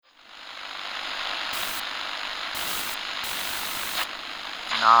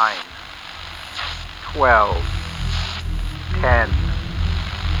9, 12, 10,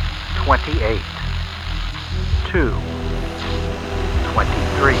 28, 2,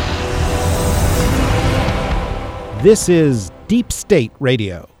 23. This is Deep State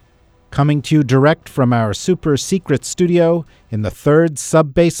Radio, coming to you direct from our super secret studio in the third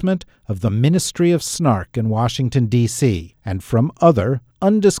sub-basement of the Ministry of Snark in Washington, D.C., and from other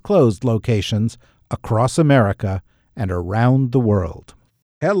undisclosed locations across America and around the world.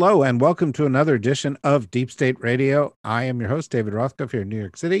 Hello, and welcome to another edition of Deep State Radio. I am your host, David Rothkopf, here in New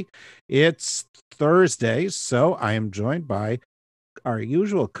York City. It's Thursday, so I am joined by our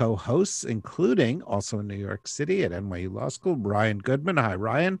usual co-hosts, including also in New York City at NYU Law School, Ryan Goodman. Hi,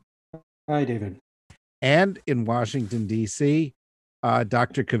 Ryan. Hi, David. And in Washington, D.C.,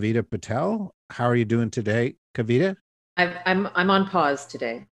 Dr. Kavita Patel. How are you doing today, Kavita? I'm on pause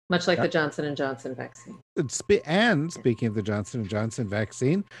today, much like the Johnson & Johnson vaccine. And speaking of the Johnson & Johnson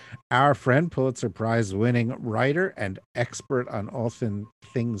vaccine, our friend, Pulitzer Prize-winning writer and expert on all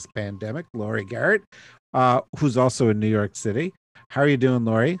things pandemic, Laurie Garrett, who's also in New York City. How are you doing,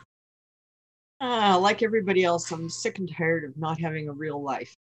 Laurie? Like everybody else, I'm sick and tired of not having a real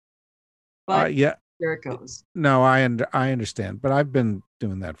life. But yeah, there it goes. No, I understand, but I've been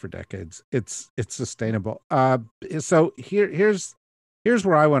doing that for decades. It's sustainable. So here's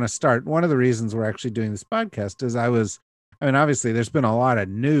where I want to start. One of the reasons we're actually doing this podcast is obviously there's been a lot of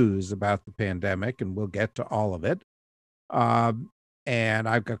news about the pandemic, and we'll get to all of it. And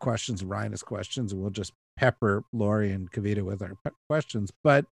I've got questions, Ryan has questions, and we'll just pepper Laurie and Kavita with our questions.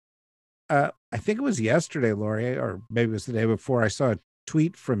 But I think it was yesterday, Laurie, or maybe it was the day before, I saw a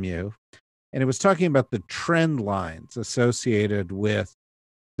tweet from you, and it was talking about the trend lines associated with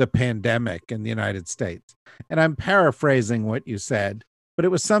the pandemic in the United States. And I'm paraphrasing what you said, but it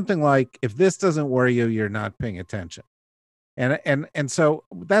was something like, if this doesn't worry you, you're not paying attention. And so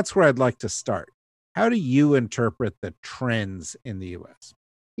that's where I'd like to start. How do you interpret the trends in the U.S.?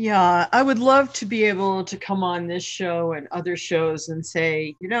 Yeah, I would love to be able to come on this show and other shows and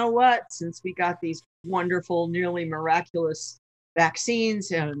say, you know what, since we got these wonderful, nearly miraculous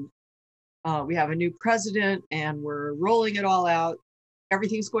vaccines and we have a new president and we're rolling it all out,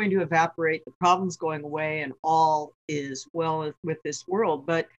 everything's going to evaporate, the problem's going away, and all is well with this world.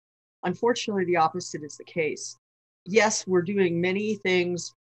 But unfortunately, the opposite is the case. Yes, we're doing many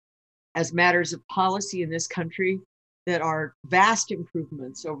things as matters of policy in this country that are vast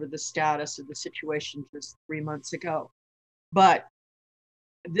improvements over the status of the situation just 3 months ago. But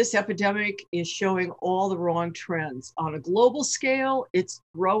this epidemic is showing all the wrong trends. On a global scale, it's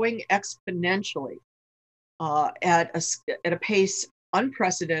growing exponentially at a pace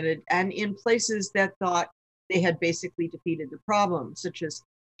unprecedented, and in places that thought they had basically defeated the problem, such as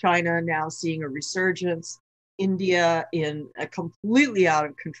China now seeing a resurgence, India in a completely out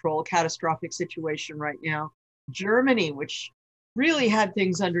of control, catastrophic situation right now. Germany, which really had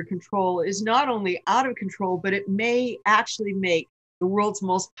things under control, is not only out of control, but it may actually make the world's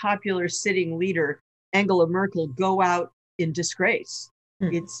most popular sitting leader, Angela Merkel, go out in disgrace.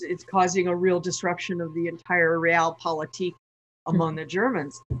 It's causing a real disruption of the entire realpolitik among the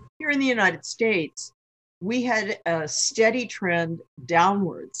Germans. Here in the United States, we had a steady trend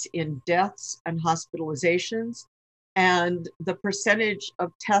downwards in deaths and hospitalizations, and the percentage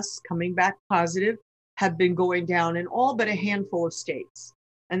of tests coming back positive have been going down in all but a handful of states.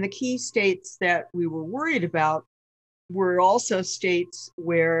 And the key states that we were worried about were also states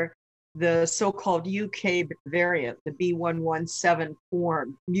where the so-called UK variant, the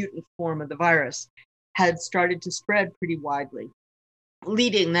B117 mutant form of the virus, had started to spread pretty widely.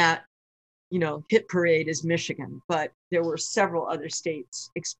 Leading that, hit parade is Michigan, but there were several other states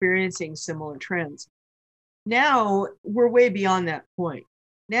experiencing similar trends. Now we're way beyond that point.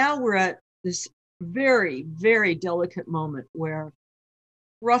 Now we're at this very, very delicate moment where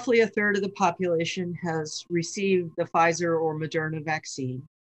roughly a third of the population has received the Pfizer or Moderna vaccine.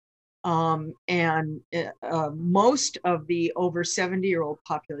 And most of the over 70-year-old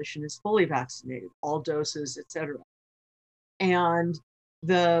population is fully vaccinated, all doses, et cetera. And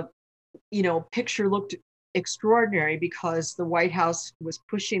the picture looked extraordinary because the White House was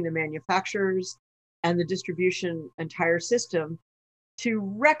pushing the manufacturers and the distribution entire system to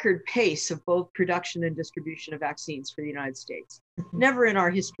record pace of both production and distribution of vaccines for the United States. Never in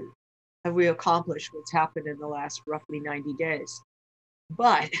our history have we accomplished what's happened in the last roughly 90 days.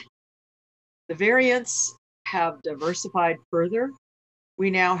 But the variants have diversified further. We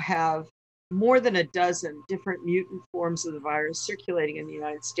now have more than a dozen different mutant forms of the virus circulating in the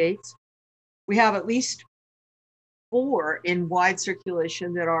United States. We have at least 4 in wide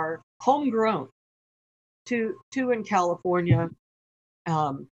circulation that are homegrown, two in California,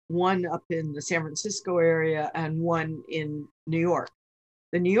 one up in the San Francisco area and one in New York.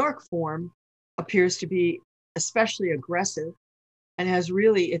 The New York form appears to be especially aggressive and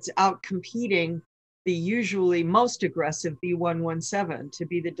it's out competing the usually most aggressive B117 to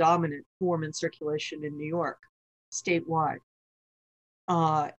be the dominant form in circulation in New York, statewide.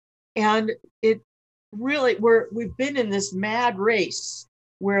 And it really, we've been in this mad race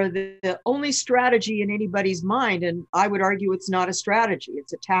where the only strategy in anybody's mind, and I would argue it's not a strategy,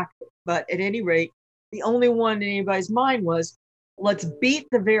 it's a tactic, but at any rate, the only one in anybody's mind was, let's beat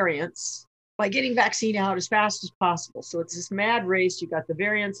the variants by getting vaccine out as fast as possible. So it's this mad race. You got the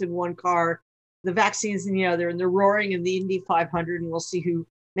variants in one car, the vaccines in the other, and they're roaring in the Indy 500, and we'll see who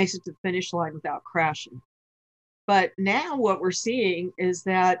makes it to the finish line without crashing. But now what we're seeing is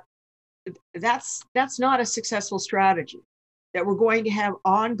that that's not a successful strategy, that we're going to have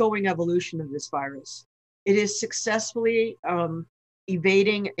ongoing evolution of this virus. It is successfully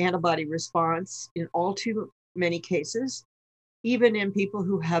evading antibody response in all too many cases, even in people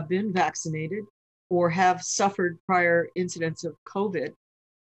who have been vaccinated or have suffered prior incidents of COVID.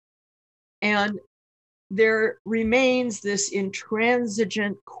 And there remains this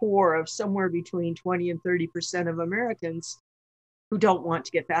intransigent core of somewhere between 20 and 30% of Americans who don't want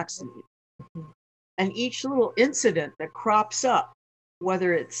to get vaccinated. And each little incident that crops up,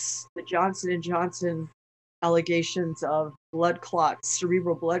 whether it's the Johnson & Johnson allegations of blood clots,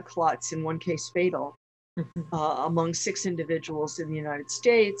 cerebral blood clots, in one case fatal, among 6 individuals in the United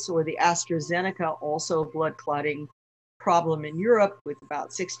States, or the AstraZeneca also blood clotting problem in Europe with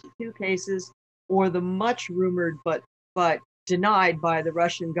about 62 cases, or the much rumored but denied by the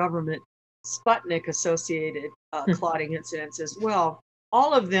Russian government Sputnik associated clotting incidents as well.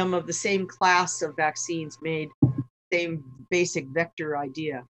 All of them of the same class of vaccines made same basic vector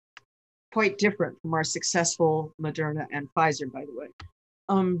idea. Quite different from our successful Moderna and Pfizer, by the way.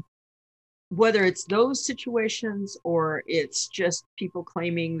 Whether it's those situations or it's just people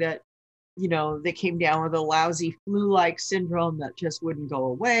claiming that, they came down with a lousy flu-like syndrome that just wouldn't go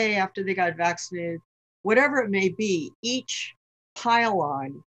away after they got vaccinated, whatever it may be, each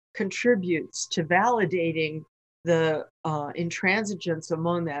pile-on contributes to validating the intransigence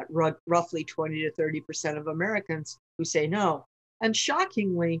among that roughly 20 to 30% of Americans who say no. And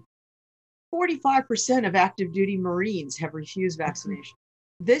shockingly, 45% of active duty Marines have refused vaccination.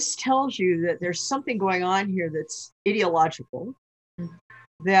 This tells you that there's something going on here that's ideological,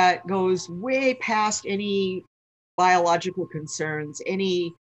 that goes way past any biological concerns,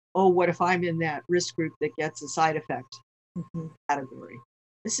 any, what if I'm in that risk group that gets a side effect category.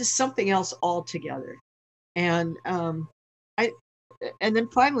 This is something else altogether. And then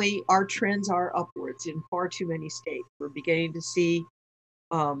finally, our trends are upwards in far too many states. We're beginning to see,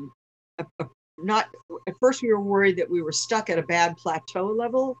 not at first we were worried that we were stuck at a bad plateau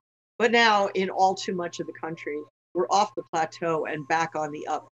level, but now in all too much of the country, we're off the plateau and back on the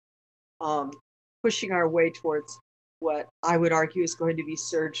up, pushing our way towards what I would argue is going to be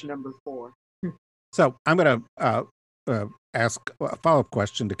surge number 4. So I'm going to ask a follow-up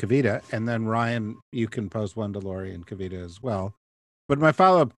question to Kavita, and then Ryan, you can pose one to Lori and Kavita as well. But my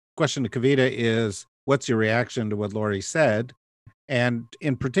follow-up question to Kavita is, what's your reaction to what Lori said? And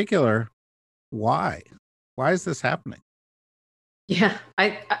in particular, why? Why is this happening? Yeah,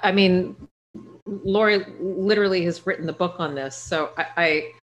 I mean, Lori literally has written the book on this. So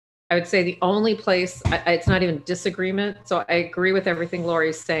I would say the only place, it's not even disagreement. So I agree with everything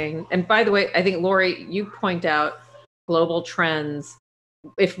Lori's saying. And by the way, I think, Lori, you point out global trends.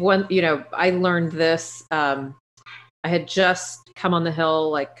 If one, I learned this, I had just come on the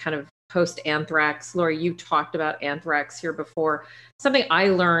Hill, like kind of post-anthrax. Lori, you talked about anthrax here before. Something I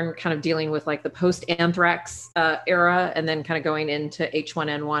learned kind of dealing with like the post-anthrax era and then kind of going into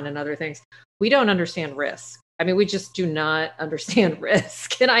H1N1 and other things. We don't understand risk. I mean, we just do not understand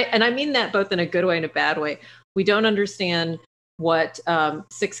risk. And I mean that both in a good way and a bad way. We don't understand what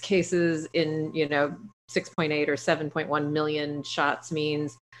 6 cases in, 6.8 or 7.1 million shots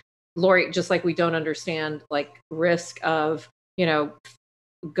means. Lori, just like we don't understand like risk of,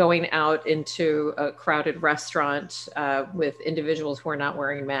 going out into a crowded restaurant with individuals who are not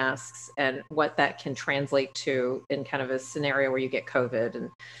wearing masks and what that can translate to in kind of a scenario where you get COVID and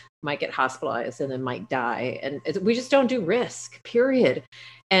might get hospitalized and then might die. And we just don't do risk, period.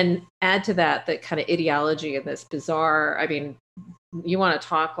 And add to that kind of ideology and this bizarre, I mean, you want to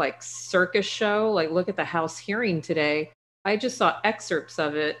talk like circus show, like look at the House hearing today. I just saw excerpts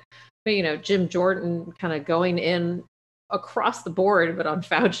of it, but, Jim Jordan kind of going in across the board, but on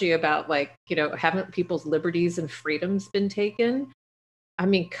Fauci about like, haven't people's liberties and freedoms been taken? I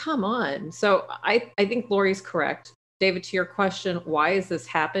mean, come on. So I think Lori's correct. David, to your question, why is this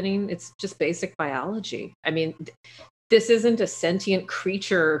happening? It's just basic biology. I mean, this isn't a sentient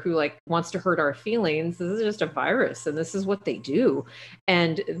creature who like wants to hurt our feelings. This is just a virus, and this is what they do.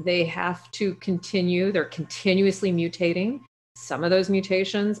 And they have to continue, they're continuously mutating. Some of those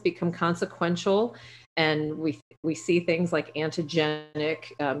mutations become consequential, and we see things like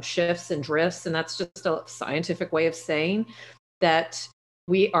antigenic shifts and drifts. And that's just a scientific way of saying that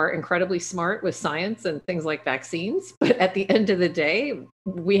we are incredibly smart with science and things like vaccines. But at the end of the day,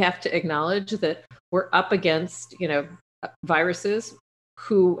 we have to acknowledge that we're up against, viruses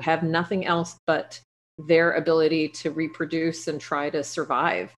who have nothing else but their ability to reproduce and try to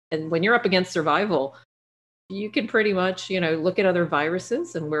survive. And when you're up against survival, you can pretty much, look at other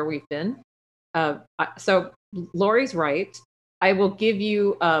viruses and where we've been. So Lori's right. I will give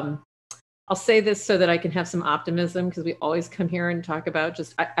you, I'll say this so that I can have some optimism, because we always come here and talk about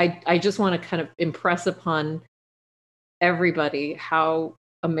I just want to kind of impress upon everybody how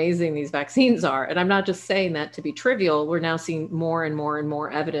amazing these vaccines are. And I'm not just saying that to be trivial. We're now seeing more and more and more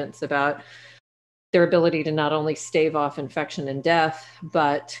evidence about their ability to not only stave off infection and death,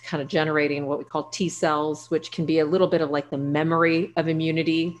 but kind of generating what we call T cells, which can be a little bit of like the memory of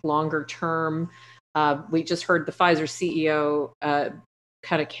immunity longer term. We just heard the Pfizer CEO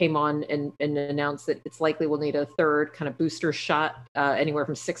kind of came on and announced that it's likely we'll need a third kind of booster shot anywhere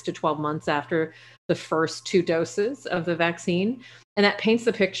from 6 to 12 months after the first 2 doses of the vaccine. And that paints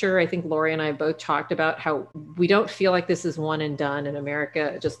the picture. I think Lori and I both talked about how we don't feel like this is one and done in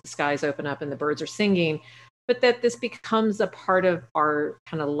America, just the skies open up and the birds are singing, but that this becomes a part of our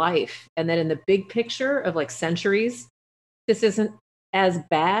kind of life. And that in the big picture of like centuries, this isn't as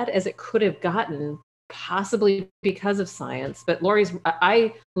bad as it could have gotten, possibly because of science. But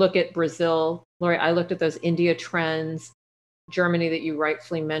I look at Brazil, Lori, I looked at those India trends, Germany that you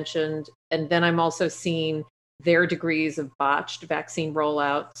rightfully mentioned. And then I'm also seeing their degrees of botched vaccine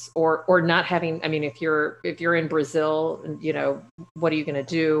rollouts or not having, I mean, if you're in Brazil, what are you going to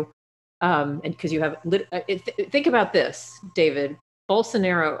do? And because you have, think about this, David,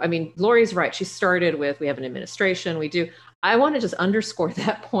 Bolsonaro, I mean, Lori's right. She started with, we have an administration, I want to just underscore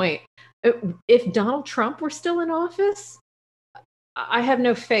that point. If Donald Trump were still in office, I have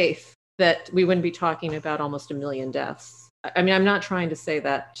no faith that we wouldn't be talking about almost 1 million deaths. I mean, I'm not trying to say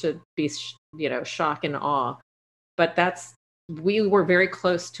that to be, shock and awe, but we were very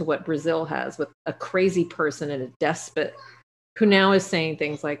close to what Brazil has with a crazy person and a despot who now is saying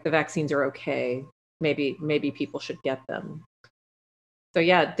things like the vaccines are okay. Maybe people should get them. So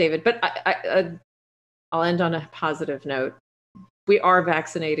yeah, David, but I'll end on a positive note. We are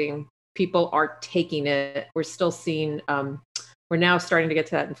vaccinating. People are taking it. We're still seeing, we're now starting to get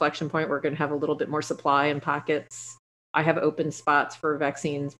to that inflection point. We're going to have a little bit more supply in pockets. I have open spots for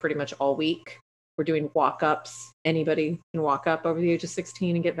vaccines pretty much all week. We're doing walk-ups. Anybody can walk up over the age of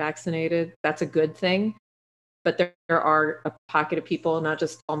 16 and get vaccinated. That's a good thing. But there are a pocket of people, not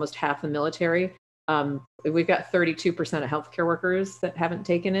just almost half the military. We've got 32% of healthcare workers that haven't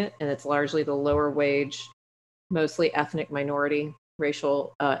taken it, and it's largely the lower wage, mostly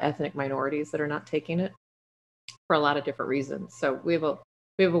racial ethnic minorities that are not taking it for a lot of different reasons. So we have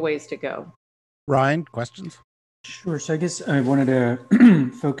a ways to go. Ryan, questions? Sure. So I guess I wanted to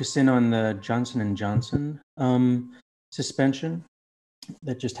focus in on the Johnson & Johnson suspension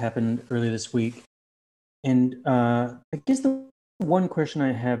that just happened earlier this week. And I guess the one question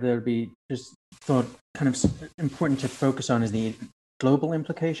I have that would be just thought kind of important to focus on is the global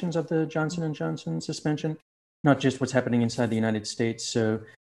implications of the Johnson & Johnson suspension, not just what's happening inside the United States. So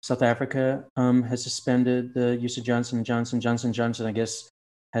South Africa has suspended the use of Johnson & Johnson. Johnson & Johnson, I guess,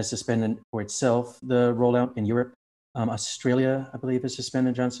 has suspended for itself the rollout in Europe. Australia, I believe, has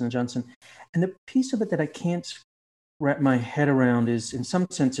suspended Johnson & Johnson. And the piece of it that I can't wrap my head around is, in some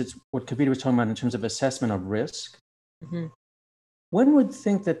sense, it's what Kavita was talking about in terms of assessment of risk. Mm-hmm. One would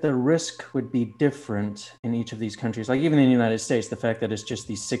think that the risk would be different in each of these countries. Like even in the United States, the fact that it's just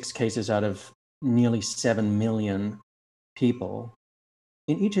these 6 cases out of nearly 7 million people.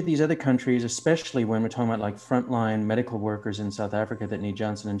 In each of these other countries, especially when we're talking about like frontline medical workers in South Africa that need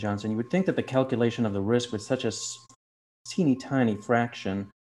Johnson & Johnson, you would think that the calculation of the risk with such a teeny tiny fraction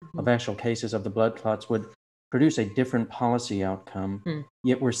of actual cases of the blood clots would produce a different policy outcome.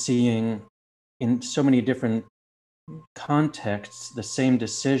 Yet we're seeing in so many different contexts the same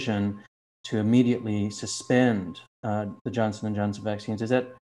decision to immediately suspend the Johnson & Johnson vaccines. Does that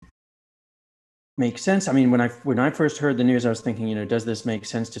make sense? I mean, when I first heard the news, I was thinking, does this make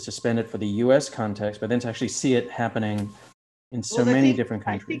sense to suspend it for the U.S. context? But then to actually see it happening in so many different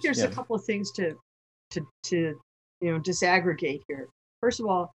countries. I think there's a couple of things to disaggregate here. First of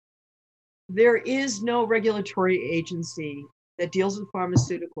all, there is no regulatory agency that deals with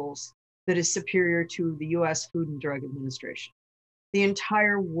pharmaceuticals that is superior to the US Food and Drug Administration. The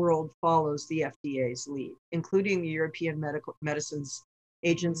entire world follows the FDA's lead, including the European Medicines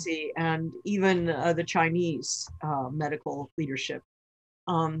Agency and even the Chinese medical leadership.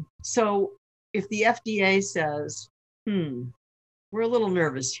 So if the FDA says, we're a little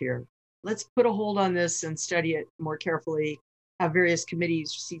nervous here, let's put a hold on this and study it more carefully, have various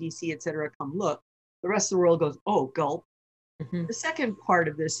committees, CDC, et cetera, come look, the rest of the world goes, oh, gulp. The second part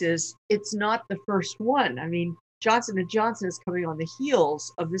of this is it's not the first one. I mean, Johnson & Johnson is coming on the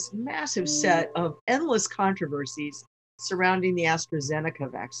heels of this massive set of endless controversies surrounding the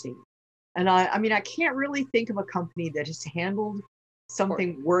AstraZeneca vaccine. And I mean, I can't really think of a company that has handled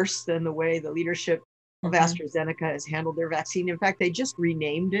something worse than the way the leadership of AstraZeneca has handled their vaccine. In fact, they just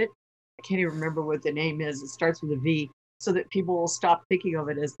renamed it. I can't even remember what the name is. It starts with a V, so that people will stop thinking of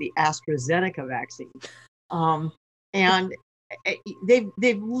it as the AstraZeneca vaccine. And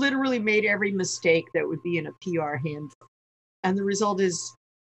they've literally made every mistake that would be in a PR handbook. And the result is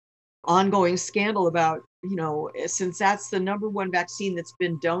ongoing scandal about, since that's the number one vaccine that's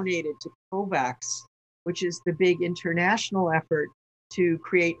been donated to COVAX, which is the big international effort to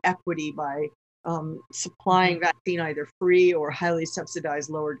create equity by supplying vaccine either free or highly subsidized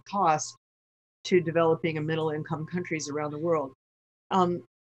lowered cost to developing and middle income countries around the world.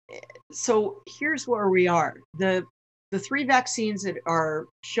 So here's where we are. The three vaccines that are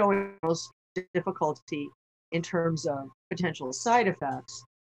showing most difficulty in terms of potential side effects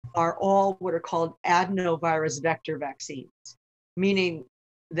are all what are called adenovirus vector vaccines, meaning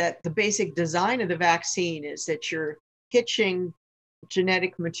that the basic design of the vaccine is that you're hitching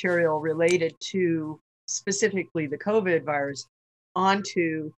genetic material related to specifically the COVID virus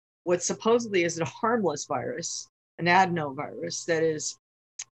onto what supposedly is a harmless virus, an adenovirus that is,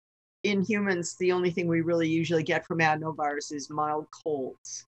 in humans, the only thing we really usually get from adenovirus is mild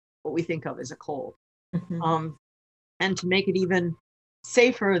colds, what we think of as a cold. And to make it even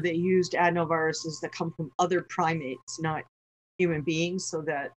safer, they used adenoviruses that come from other primates, not human beings, so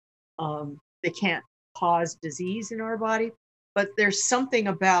that they can't cause disease in our body. But there's something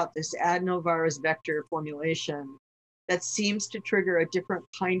about this adenovirus vector formulation that seems to trigger a different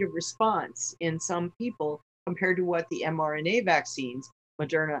kind of response in some people compared to what the mRNA vaccines,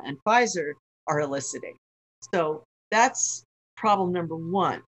 Moderna and Pfizer, are eliciting. So that's problem number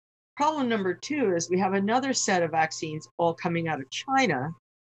one. Problem number two is we have another set of vaccines all coming out of China,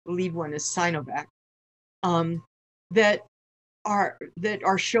 I believe one is Sinovac, that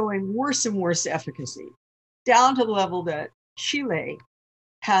are showing worse and worse efficacy, down to the level that Chile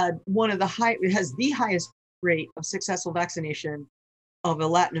has the highest rate of successful vaccination of a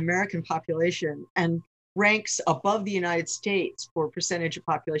Latin American population and ranks above the United States for percentage of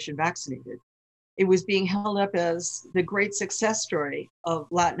population vaccinated. It was being held up as the great success story of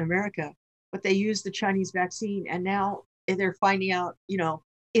Latin America, but they used the Chinese vaccine, and now they're finding out,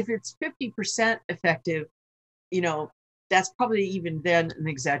 if it's 50% effective, that's probably even then an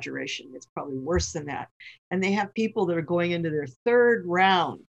exaggeration. It's probably worse than that. And they have people that are going into their third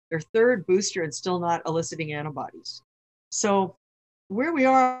round, their third booster, and still not eliciting antibodies. So where we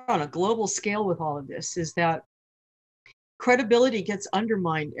are on a global scale with all of this is that credibility gets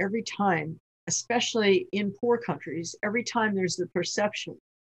undermined every time, especially in poor countries, every time there's the perception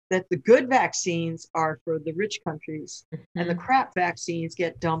that the good vaccines are for the rich countries and the crap vaccines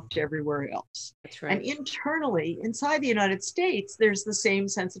get dumped everywhere else. That's right. And internally, inside the United States, there's the same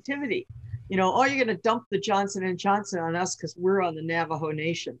sensitivity. You're going to dump the Johnson & Johnson on us because we're on the Navajo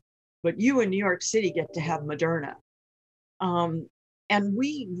Nation, but you in New York City get to have Moderna. And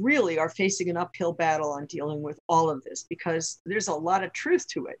we really are facing an uphill battle on dealing with all of this because there's a lot of truth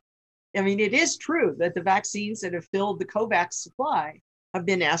to it. I mean, it is true that the vaccines that have filled the COVAX supply have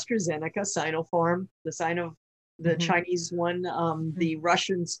been AstraZeneca, Sinopharm, the Chinese one, the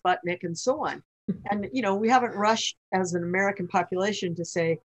Russian Sputnik, and so on. And, we haven't rushed as an American population to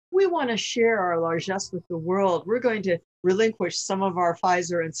say, we want to share our largesse with the world. We're going to relinquish some of our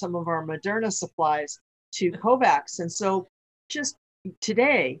Pfizer and some of our Moderna supplies to COVAX. And so just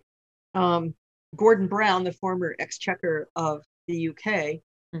today, Gordon Brown, the former exchequer of the UK,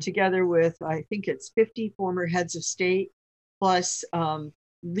 together with, I think it's 50 former heads of state, plus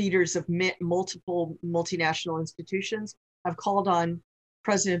leaders of multiple multinational institutions, have called on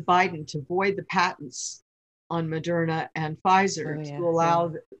President Biden to void the patents on Moderna and Pfizer to allow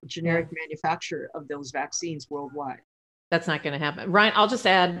the generic manufacture of those vaccines worldwide. That's not going to happen. Ryan, I'll just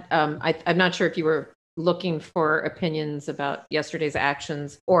add, I'm not sure if you were looking for opinions about yesterday's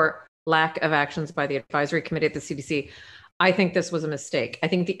actions or lack of actions by the advisory committee at the CDC. I think this was a mistake. I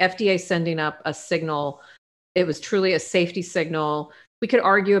think the FDA sending up a signal, it was truly a safety signal. We could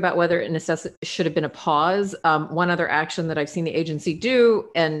argue about whether it should have been a pause. One other action that I've seen the agency do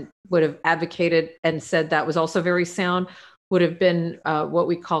and would have advocated and said that was also very sound would have been what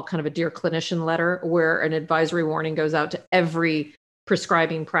we call kind of a Dear Clinician letter, where an advisory warning goes out to every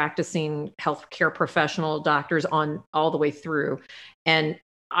prescribing, practicing healthcare professional, doctors on all the way through. And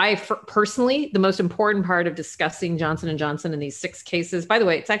personally, the most important part of discussing Johnson & Johnson in these 6 cases, by the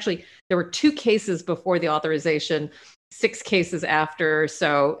way, there were 2 cases before the authorization, 6 cases after.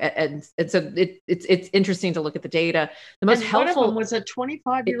 So, and so it's interesting to look at the data. The most helpful one of them was a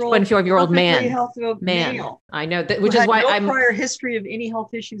 25-year-old man. healthy male. I know that, which is why I'm prior history of any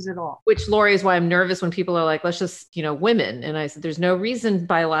health issues at all. Which, Lori, is why I'm nervous when people are like, let's just, women. And I said, there's no reason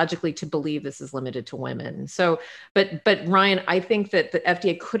biologically to believe this is limited to women. So, but Ryan, I think that the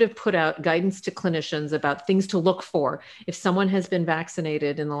FDA could have put out guidance to clinicians about things to look for. If someone has been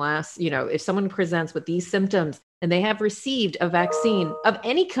vaccinated in the last, if someone presents with these symptoms and they have received a vaccine of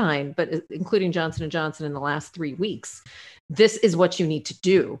any kind, but including Johnson & Johnson in the last 3 weeks, this is what you need to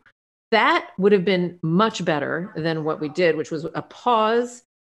do. That would have been much better than what we did, which was a pause,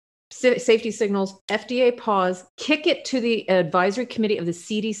 safety signals, FDA pause, kick it to the advisory committee of the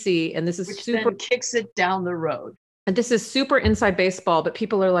CDC. And this is then kicks it down the road. And this is super inside baseball, but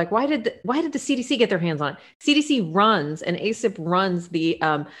people are like, why did the CDC get their hands on it? CDC runs and ACIP runs the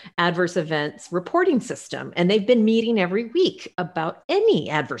adverse events reporting system. And they've been meeting every week about any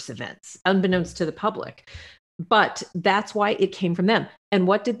adverse events, unbeknownst to the public. But that's why it came from them. And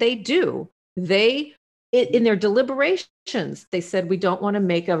what did they do? In their deliberations, they said, we don't want to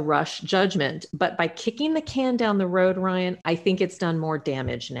make a rush judgment. But by kicking the can down the road, Ryan, I think it's done more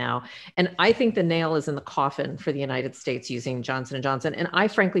damage now. And I think the nail is in the coffin for the United States using Johnson & Johnson. And I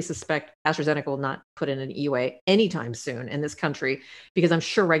frankly suspect AstraZeneca will not put in an EUA anytime soon in this country, because I'm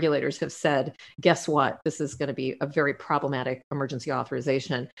sure regulators have said, guess what? This is going to be a very problematic emergency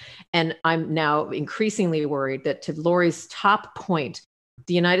authorization. And I'm now increasingly worried that, to Lori's top point,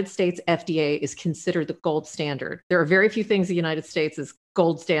 the United States FDA is considered the gold standard. There are very few things the United States is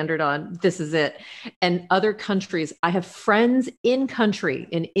gold standard on. This is it. And other countries, I have friends in country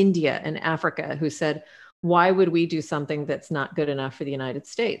in India and Africa who said, why would we do something that's not good enough for the United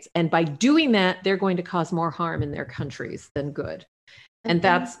States? And by doing that, they're going to cause more harm in their countries than good. And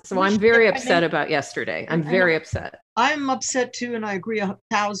I'm very upset about yesterday. I'm very upset. I'm upset too. And I agree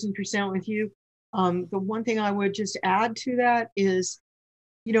 1,000% with you. The one thing I would just add to that is,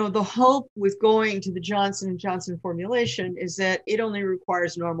 the hope with going to the Johnson & Johnson formulation is that it only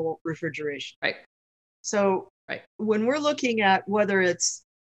requires normal refrigeration. Right. So when we're looking at whether it's,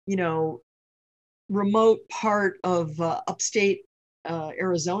 remote part of upstate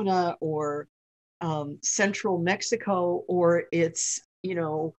Arizona or central Mexico, or it's,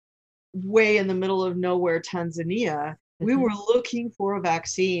 way in the middle of nowhere, Tanzania, we were looking for a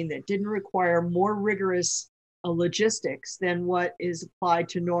vaccine that didn't require more rigorous logistics than what is applied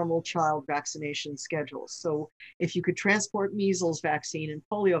to normal child vaccination schedules. So if you could transport measles vaccine and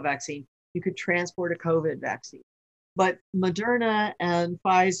polio vaccine, you could transport a COVID vaccine. But Moderna and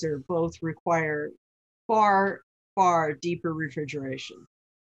Pfizer both require far, far deeper refrigeration.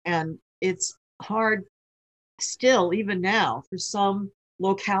 And it's hard still, even now, for some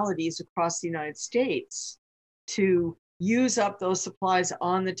localities across the United States to use up those supplies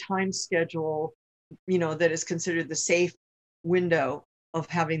on the time schedule that is considered the safe window of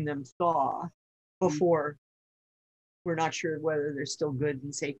having them thaw before we're not sure whether they're still good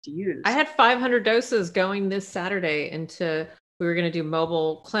and safe to use. I had 500 doses going this Saturday we were going to do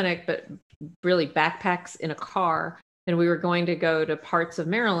mobile clinic, but really backpacks in a car. And we were going to go to parts of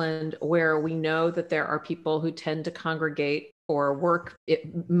Maryland where we know that there are people who tend to congregate for work,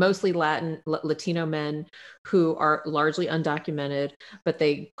 mostly Latino men who are largely undocumented, but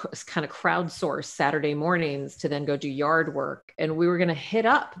they kind of crowdsource Saturday mornings to then go do yard work. And we were going to hit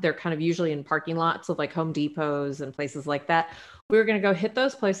up, they're kind of usually in parking lots of like Home Depots and places like that. We were going to go hit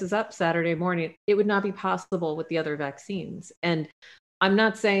those places up Saturday morning. It would not be possible with the other vaccines. And I'm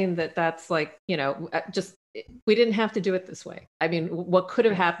not saying that that's like, just we didn't have to do it this way. I mean, what could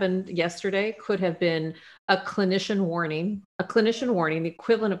have happened yesterday could have been a clinician warning, the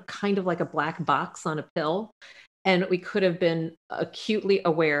equivalent of kind of like a black box on a pill. And we could have been acutely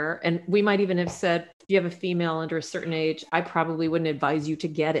aware. And we might even have said, if you have a female under a certain age, I probably wouldn't advise you to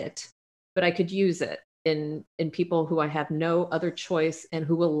get it, but I could use it in people who I have no other choice and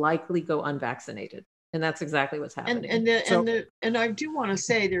who will likely go unvaccinated. And that's exactly what's happening. And I do want to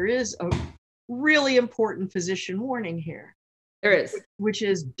say there is a really important physician warning here. There is. Which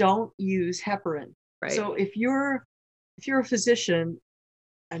is don't use heparin. Right. So if you're if you're a physician,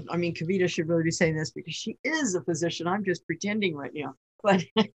 and I mean, Kavita should really be saying this because she is a physician. I'm just pretending right now. But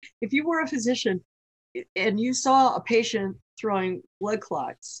if you were a physician and you saw a patient throwing blood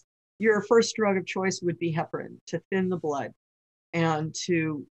clots, your first drug of choice would be heparin to thin the blood and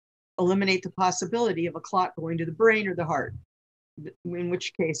to eliminate the possibility of a clot going to the brain or the heart, in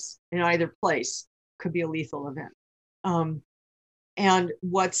which case, in either place, could be a lethal event. And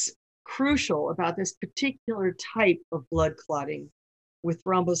what's crucial about this particular type of blood clotting with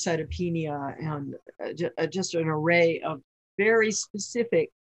thrombocytopenia and just an array of very specific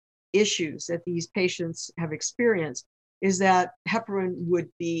issues that these patients have experienced is that heparin would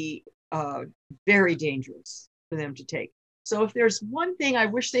be very dangerous for them to take. So if there's one thing I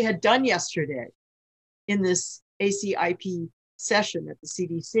wish they had done yesterday in this ACIP session at the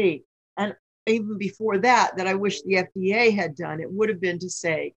CDC, and even before that I wish the FDA had done, it would have been to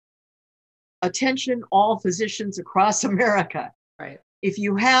say, attention all physicians across America. Right. If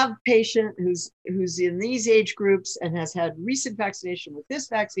you have a patient who's in these age groups and has had recent vaccination with this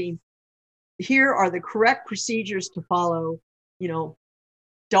vaccine, here are the correct procedures to follow.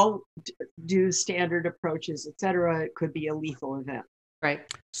 Don't do standard approaches, et cetera. It could be a lethal event. Right.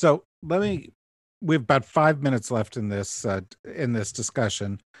 So we have about 5 minutes left in this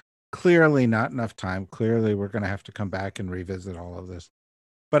discussion. Clearly not enough time. Clearly we're going to have to come back and revisit all of this.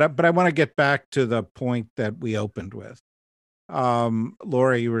 But I want to get back to the point that we opened with.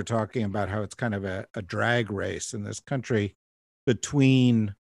 Laura, you were talking about how it's kind of a drag race in this country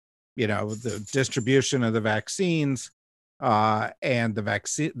between, the distribution of the vaccines and the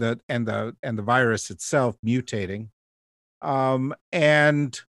vaccine, and the virus itself mutating.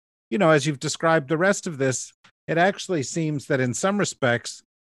 And as you've described the rest of this, it actually seems that in some respects,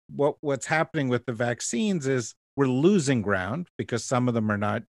 what's happening with the vaccines is we're losing ground because some of them are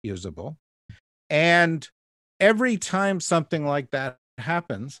not usable. And every time something like that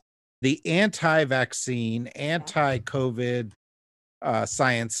happens, the anti-vaccine, anti-COVID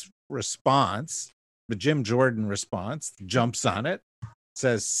science response, the Jim Jordan response, jumps on it,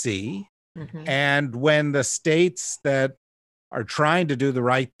 says see. Mm-hmm. And when the states that are trying to do the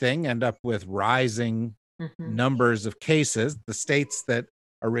right thing end up with rising numbers of cases, the states that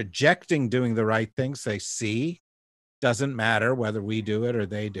are rejecting doing the right thing say, see, doesn't matter whether we do it or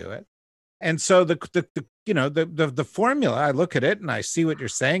they do it. And so the formula, I look at it and I see what you're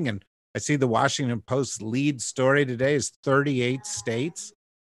saying, and I see the Washington Post lead story today is 38 states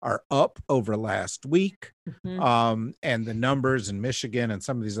are up over last week. And the numbers in Michigan and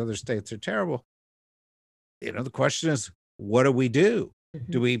some of these other states are terrible. The question is, what do we do?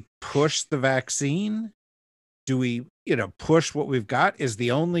 Do we push the vaccine? Do we, push what we've got? Is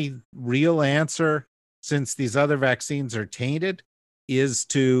the only real answer, since these other vaccines are tainted, is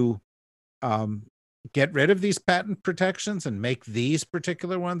to get rid of these patent protections and make these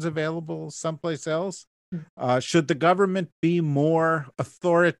particular ones available someplace else? Should the government be more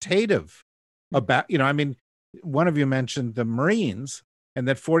authoritative about, one of you mentioned the Marines and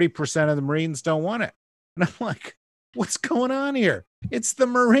that 40% of the Marines don't want it. And I'm like, what's going on here? It's the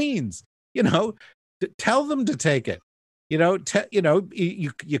Marines, tell them to take it.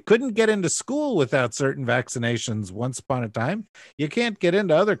 You couldn't get into school without certain vaccinations once upon a time. You can't get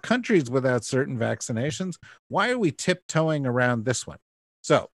into other countries without certain vaccinations. Why are we tiptoeing around this one?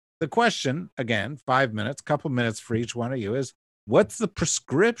 So the question, again, 5 minutes, couple minutes for each one of you, is what's the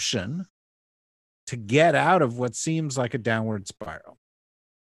prescription to get out of what seems like a downward spiral?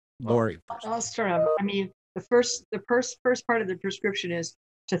 Lori. I'll start off. The first part of the prescription is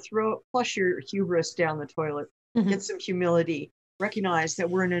to flush your hubris down the toilet. Get some humility, recognize that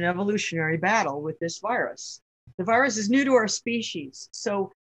we're in an evolutionary battle with this virus. The virus is new to our species.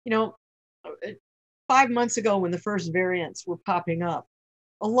 So, 5 months ago when the first variants were popping up,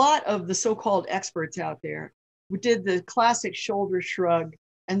 a lot of the so-called experts out there did the classic shoulder shrug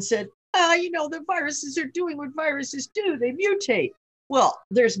and said, the viruses are doing what viruses do. They mutate. Well,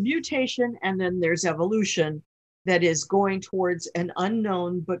 there's mutation and then there's evolution that is going towards an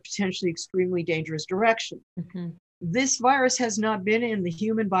unknown but potentially extremely dangerous direction. This virus has not been in the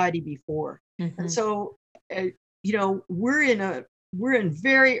human body before. And so, we're in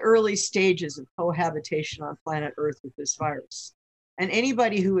very early stages of cohabitation on planet Earth with this virus. And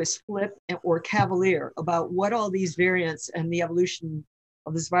anybody who is flip or cavalier about what all these variants and the evolution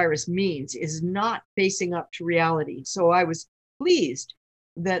of this virus means is not facing up to reality. So I was pleased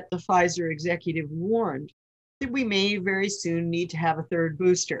that the Pfizer executive warned that we may very soon need to have a third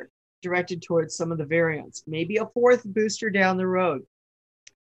booster directed towards some of the variants, maybe a fourth booster down the road.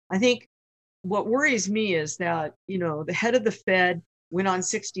 I think what worries me is that, the head of the Fed went on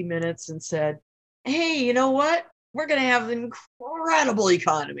 60 Minutes and said, hey, you know what? we're going to have an incredible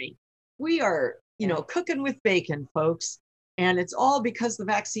economy. We are, cooking with bacon, folks. And it's all because the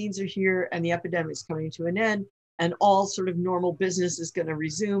vaccines are here and the epidemic's coming to an end and all sort of normal business is going to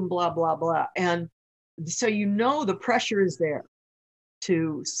resume, blah, blah, blah. And so, the pressure is there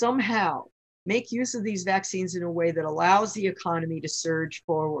to somehow make use of these vaccines in a way that allows the economy to surge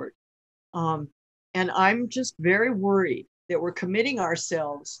forward. And I'm just very worried that we're committing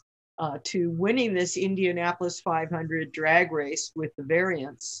ourselves to winning this Indianapolis 500 drag race with the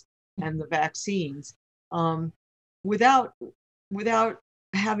variants and the vaccines without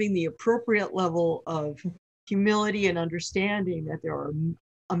having the appropriate level of humility and understanding that there are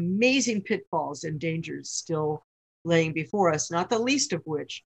amazing pitfalls and dangers still laying before us, not the least of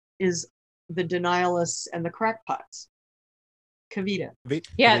which is the denialists and the crackpots. Kavita.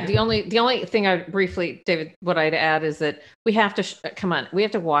 Yeah, the only thing I briefly, David, what I'd add is that we have to we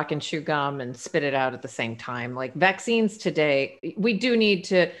have to walk and chew gum and spit it out at the same time. Like vaccines today, we do need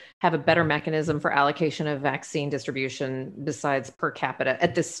to have a better mechanism for allocation of vaccine distribution besides per capita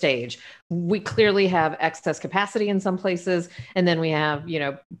at this stage. We clearly have excess capacity in some places, and then we have,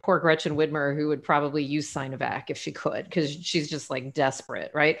 poor Gretchen Whitmer who would probably use Sinovac if she could, because she's just like desperate,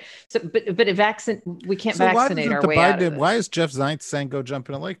 right? So, but we can't vaccinate our way out of this. Why is Jeff Zients saying go jump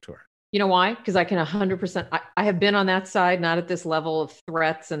in a lake tour? You know why? Because I can 100%. I have been on that side, not at this level of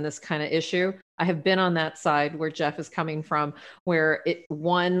threats and this kind of issue. I have been on that side where Jeff is coming from, where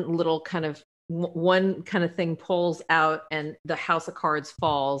one kind of thing pulls out and the house of cards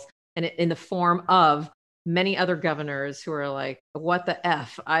falls, and in the form of many other governors who are like, what the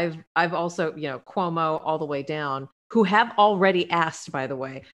F? I've also, Cuomo all the way down, who have already asked, by the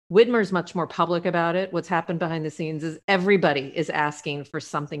way. Whitmer's much more public about it. What's happened behind the scenes is everybody is asking for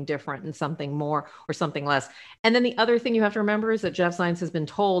something different and something more or something less. And then the other thing you have to remember is that Jeff Zients has been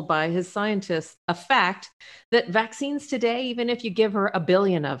told by his scientists a fact that vaccines today, even if you give her 1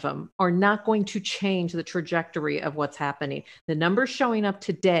 billion of them, are not going to change the trajectory of what's happening. The numbers showing up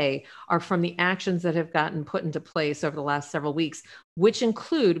today are from the actions that have gotten put into place over the last several weeks, which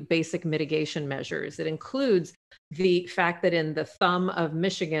include basic mitigation measures. It includes the fact that in the thumb of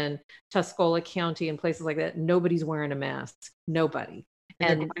Michigan, Tuscola County and places like that, nobody's wearing a mask. Nobody.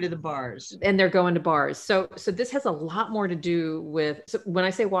 And they're going to the bars. And they're going to bars. So this has a lot more to do with, so when I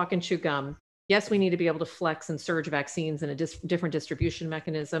say walk and chew gum, yes, we need to be able to flex and surge vaccines in a different distribution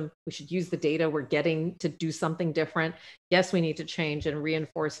mechanism. We should use the data we're getting to do something different. Yes, we need to change and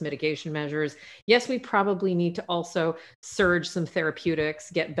reinforce mitigation measures. Yes, we probably need to also surge some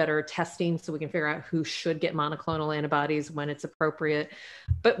therapeutics, get better testing so we can figure out who should get monoclonal antibodies when it's appropriate.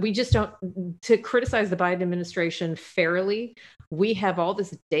 But we just don't, to criticize the Biden administration fairly, we have all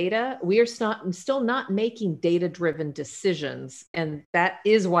this data. We are still not making data-driven decisions. And that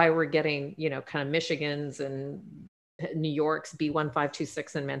is why we're getting, kind of Michigan's and New York's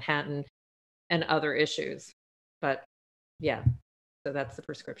B1526 in Manhattan and other issues. But yeah, so that's the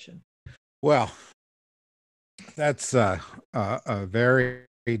prescription. Well, that's a very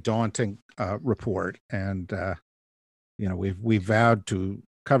daunting report. And, we've vowed to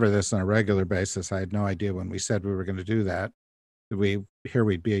cover this on a regular basis. I had no idea when we said we were going to do that. We'd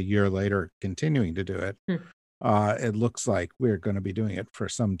be a year later continuing to do it. It looks like we're going to be doing it for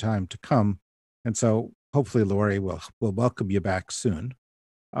some time to come. And so hopefully, Lori, we'll welcome you back soon.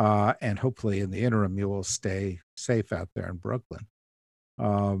 And hopefully in the interim, you will stay safe out there in Brooklyn.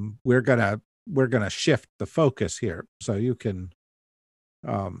 We're gonna shift the focus here so you can,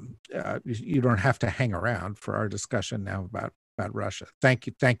 you don't have to hang around for our discussion now about Russia. Thank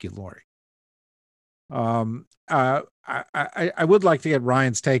you, Lori. I would like to get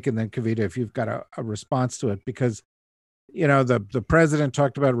Ryan's take, and then Kavita, if you've got a response to it, because the president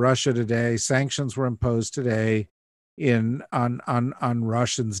talked about Russia today. Sanctions were imposed today on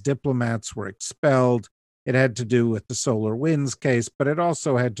Russians. Diplomats were expelled. It had to do with the Solar Winds case, but it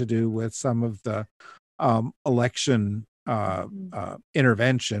also had to do with some of the election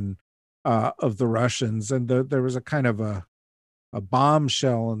intervention of the Russians, and there was a kind of a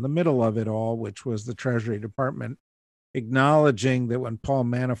bombshell in the middle of it all, which was the Treasury Department acknowledging that when Paul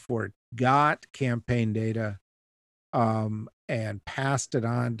Manafort got campaign data and passed it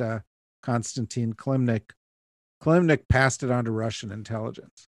on to Konstantin Klimnik passed it on to Russian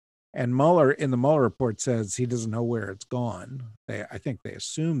intelligence. And Mueller, in the Mueller report, says he doesn't know where it's gone. I think they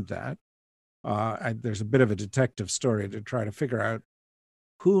assumed that. There's a bit of a detective story to try to figure out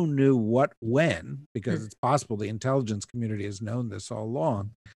who knew what when, because it's possible the intelligence community has known this all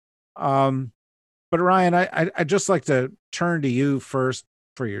along. But Ryan, I'd just like to turn to you first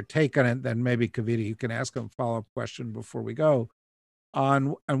for your take on it. Then maybe Kavita, you can ask a follow-up question before we go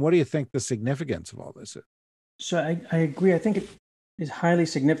on what do you think the significance of all this is? So I agree. I think it is highly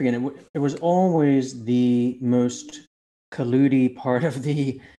significant. It was always the most colludy part of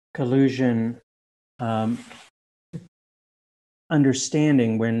the collusion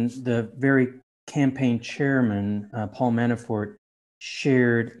understanding when the very campaign chairman, Paul Manafort,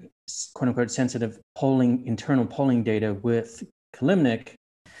 shared quote unquote sensitive internal polling data with Kalimnik,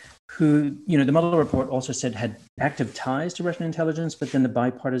 who, the Mueller report also said had active ties to Russian intelligence, but then the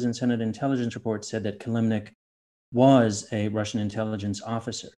bipartisan Senate intelligence report said that Kalimnik was a Russian intelligence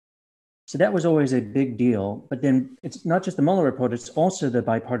officer. So that was always a big deal. But then it's not just the Mueller report, it's also the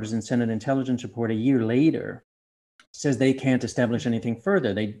bipartisan Senate intelligence report a year later says they can't establish anything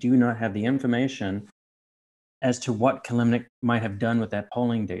further. They do not have the information as to what Kalimnik might have done with that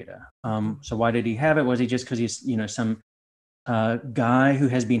polling data. So why did he have it? Was he just because he's some guy who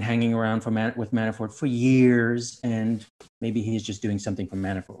has been hanging around with Manafort for years, and maybe he's just doing something for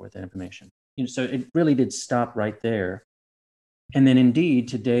Manafort with that information? So it really did stop right there. And then indeed,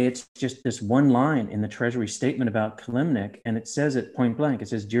 today, it's just this one line in the Treasury statement about Kalimnik, and it says it point blank. It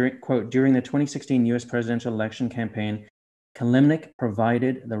says, quote, during the 2016 US presidential election campaign, Kalimnik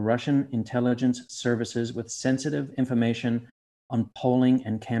provided the Russian intelligence services with sensitive information on polling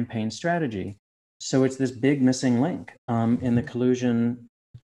and campaign strategy. So it's this big missing link in the collusion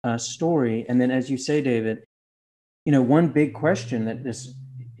story. And then, as you say, David, one big question that this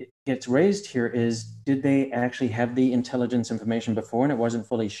gets raised here is, did they actually have the intelligence information before and it wasn't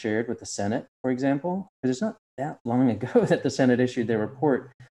fully shared with the Senate, for example? Because it's not that long ago that the Senate issued their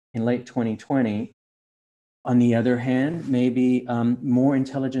report in late 2020. On the other hand, maybe more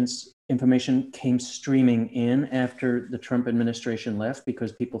intelligence information came streaming in after the Trump administration left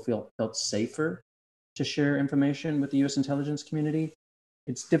because people felt safer to share information with the US intelligence community.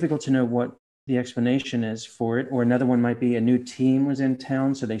 It's difficult to know what the explanation is for it. Or another one might be a new team was in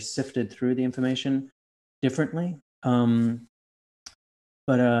town, so they sifted through the information differently. But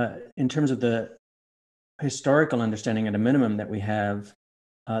in terms of the historical understanding at a minimum that we have,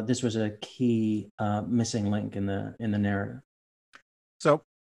 this was a key missing link in the narrative. So,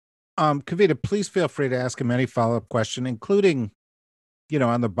 Kavita, please feel free to ask him any follow-up question, including,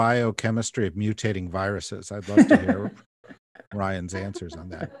 on the biochemistry of mutating viruses. I'd love to hear Ryan's answers on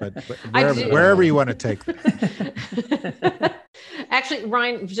that, but wherever you want to take that. Actually,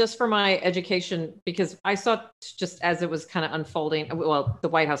 Ryan, just for my education, because I saw just as it was kind of unfolding, well, the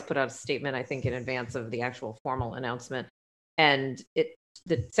White House put out a statement, I think, in advance of the actual formal announcement, and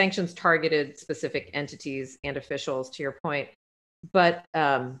the sanctions targeted specific entities and officials, to your point, but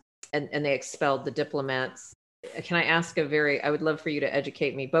and they expelled the diplomats. Can I ask I would love for you to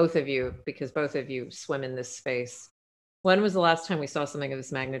educate me, both of you, because both of you swim in this space. When was the last time we saw something of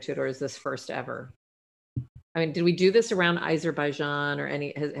this magnitude, or is this first ever? I mean, did we do this around Azerbaijan or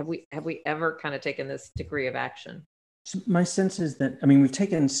have we ever kind of taken this degree of action? So my sense is that, we've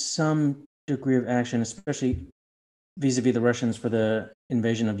taken some degree of action, especially vis-a-vis the Russians for the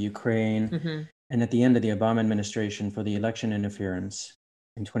invasion of Ukraine, and at the end of the Obama administration for the election interference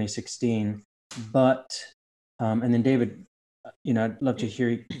in 2016. But, and then David, I'd love to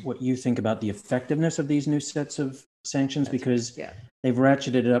hear what you think about the effectiveness of these new sets of sanctions, because they've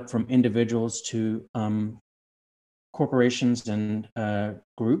ratcheted it up from individuals to corporations and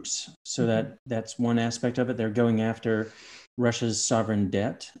groups. So that's one aspect of it. They're going after Russia's sovereign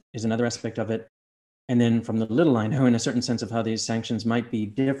debt is another aspect of it. And then from the little I know, in a certain sense of how these sanctions might be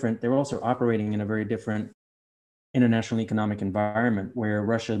different, they're also operating in a very different international economic environment where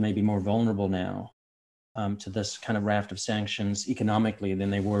Russia may be more vulnerable now to this kind of raft of sanctions economically than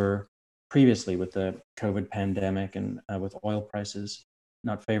they were previously with the COVID pandemic and with oil prices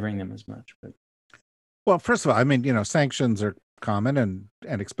not favoring them as much. But well, first of all, sanctions are common and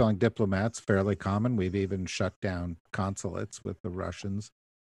expelling diplomats fairly common. We've even shut down consulates with the Russians.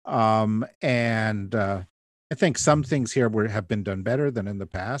 And I think some things here have been done better than in the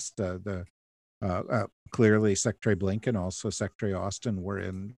past. Clearly, Secretary Blinken, also Secretary Austin, were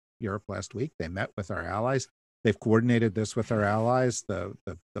in Europe last week. They met with our allies. They've coordinated this with our allies. The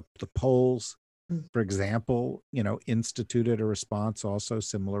Poles, for example, instituted a response, also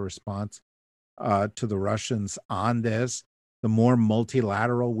similar response to the Russians on this. The more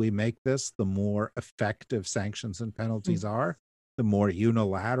multilateral we make this, the more effective sanctions and penalties are. The more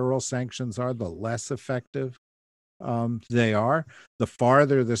unilateral sanctions are, the less effective they are. The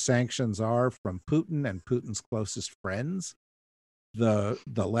farther the sanctions are from Putin and Putin's closest friends, the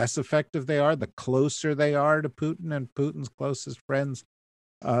less effective they are. The closer they are to Putin and Putin's closest friends,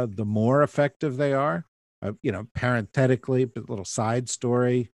 the more effective they are. Parenthetically, but a little side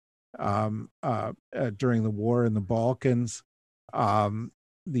story, during the war in the Balkans,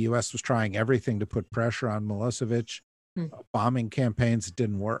 the U.S. was trying everything to put pressure on Milosevic. Bombing campaigns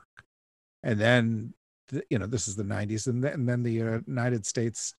didn't work. And then, this is the 90s. And then the United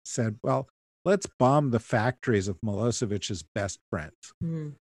States said, well, let's bomb the factories of Milosevic's best friends.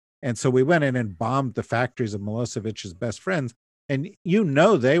 And so we went in and bombed the factories of Milosevic's best friends. And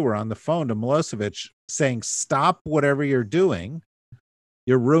they were on the phone to Milosevic saying, stop whatever you're doing.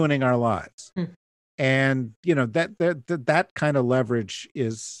 You're ruining our lives. And, that kind of leverage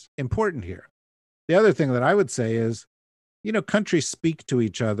is important here. The other thing that I would say is, countries speak to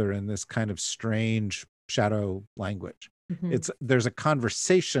each other in this kind of strange shadow language. There's a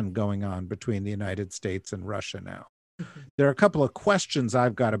conversation going on between the United States and Russia now. There are a couple of questions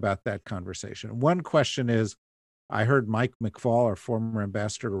I've got about that conversation. One question is, I heard Mike McFaul, our former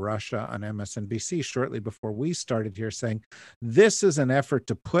ambassador to Russia, on MSNBC shortly before we started here saying, this is an effort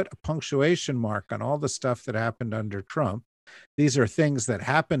to put a punctuation mark on all the stuff that happened under Trump. These are things that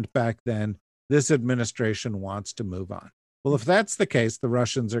happened back then. This administration wants to move on. Well, if that's the case, the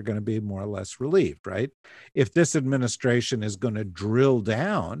Russians are going to be more or less relieved, right? If this administration is going to drill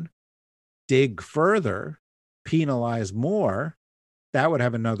down, dig further, penalize more, that would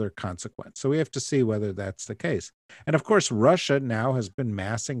have another consequence. So we have to see whether that's the case. And of course, Russia now has been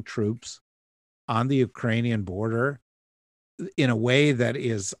massing troops on the Ukrainian border in a way that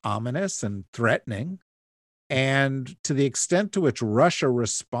is ominous and threatening. And to the extent to which Russia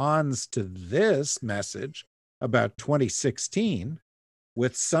responds to this message about 2016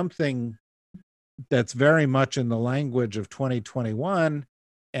 with something that's very much in the language of 2021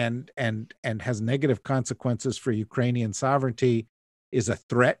 and has negative consequences for Ukrainian sovereignty, is a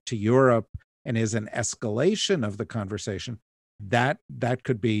threat to Europe, and is an escalation of the conversation, that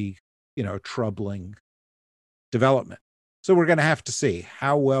could be, a troubling development. So we're going to have to see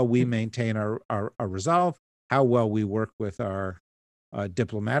how well we maintain our resolve, how well we work with our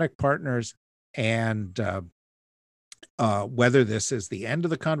diplomatic partners, and whether this is the end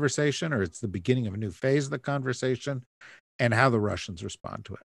of the conversation or it's the beginning of a new phase of the conversation, and how the Russians respond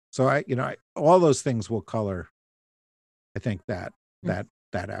to it. So all those things will color, I think, that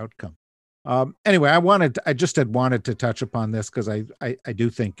outcome. Anyway, I just had wanted to touch upon this because I do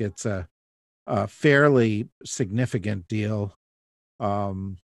think it's a fairly significant deal.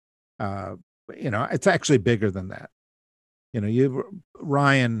 It's actually bigger than that.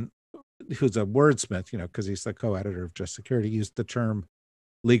 Ryan, who's a wordsmith, because he's the co-editor of Just Security, used the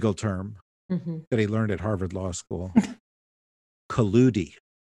legal term that he learned at Harvard Law School, colludy.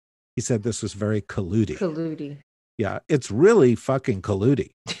 He said this was very colludy. Colludy. Yeah, it's really fucking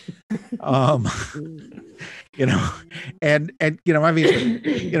colludy.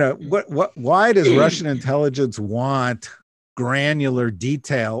 Why does Russian intelligence want granular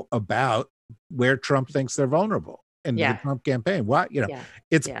detail about where Trump thinks they're vulnerable in the Trump campaign? Why,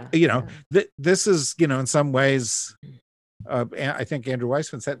 this is, in some ways, I think Andrew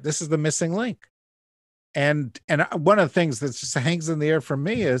Weissman said, this is the missing link. And one of the things that just hangs in the air for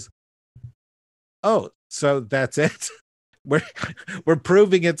me is, oh, so that's it. We're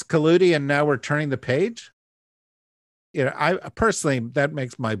proving it's colluding, and now we're turning the page. I personally, that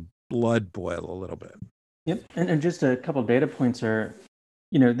makes my blood boil a little bit. Yep, and just a couple of data points are,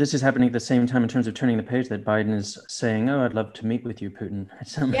 this is happening at the same time in terms of turning the page that Biden is saying, "Oh, I'd love to meet with you, Putin," at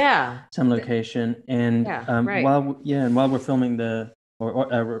some location. And right. while we're filming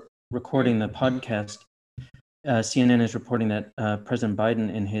or recording the podcast, CNN is reporting that President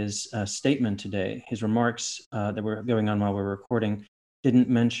Biden, in his statement today, his remarks that were going on while we're recording, didn't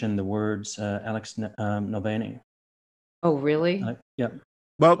mention the words Alex Navalny. Oh, really? Yeah.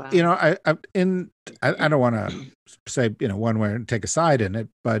 Well, wow. I don't want to say, one way and take a side in it,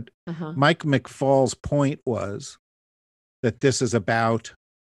 but Mike McFaul's point was that this is about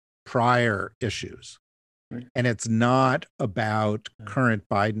prior issues. Right. And it's not about current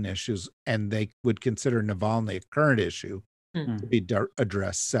Biden issues, and they would consider Navalny a current issue to be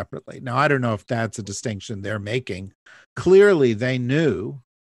addressed separately. Now, I don't know if that's a distinction they're making. Clearly, they knew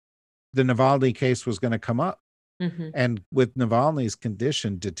the Navalny case was going to come up. And with Navalny's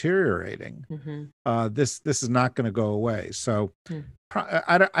condition deteriorating, this is not going to go away. So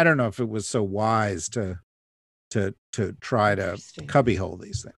I don't know if it was so wise to try to cubbyhole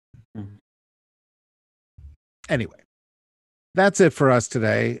these things. Anyway, that's it for us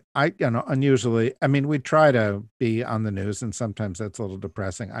today. Unusually, we try to be on the news, and sometimes that's a little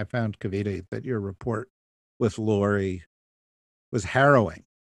depressing. I found, Kavita, that your report with Lori was harrowing.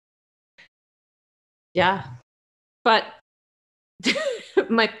 Yeah. But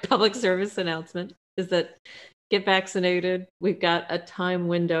my public service announcement is that get vaccinated. We've got a time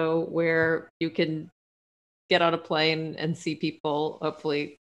window where you can get on a plane and see people,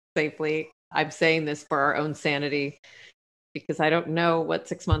 hopefully safely. I'm saying this for our own sanity because I don't know what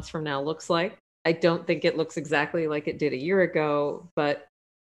 6 months from now looks like. I don't think it looks exactly like it did a year ago, but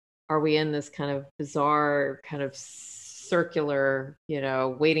are we in this kind of bizarre, kind of circular,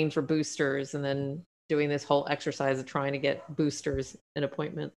 waiting for boosters and then doing this whole exercise of trying to get boosters an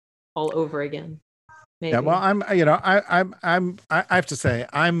appointment all over again? Maybe. Yeah, well, I have to say,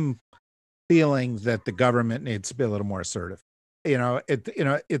 I'm feeling that the government needs to be a little more assertive.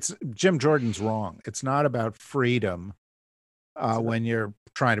 It's Jim Jordan's wrong. It's not about freedom when you're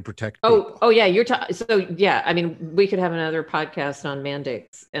trying to protect people. Oh yeah, so yeah. I mean, we could have another podcast on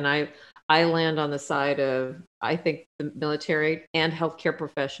mandates, and I land on the side of I think the military and healthcare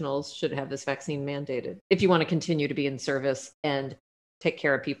professionals should have this vaccine mandated if you want to continue to be in service and take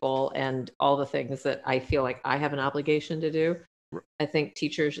care of people and all the things that I feel like I have an obligation to do. I think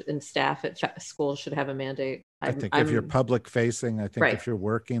teachers and staff at schools should have a mandate. I think if you're public facing, I think right. if you're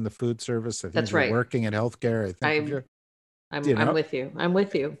working in the food service, I think That's if you're right. working in healthcare, I think if you're I'm with you. I'm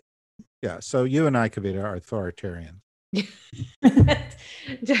with you. Yeah. So you and I, Kavita, are authoritarian.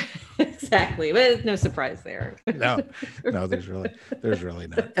 Exactly. But no surprise there. No, there's really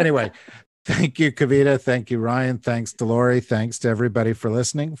not. Anyway, thank you, Kavita. Thank you, Ryan. Thanks to Lori. Thanks to everybody for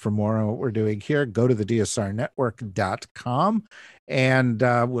listening. For more on what we're doing here, go to the dsrnetwork.com and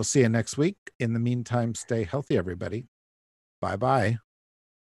we'll see you next week. In the meantime, stay healthy, everybody. Bye-bye.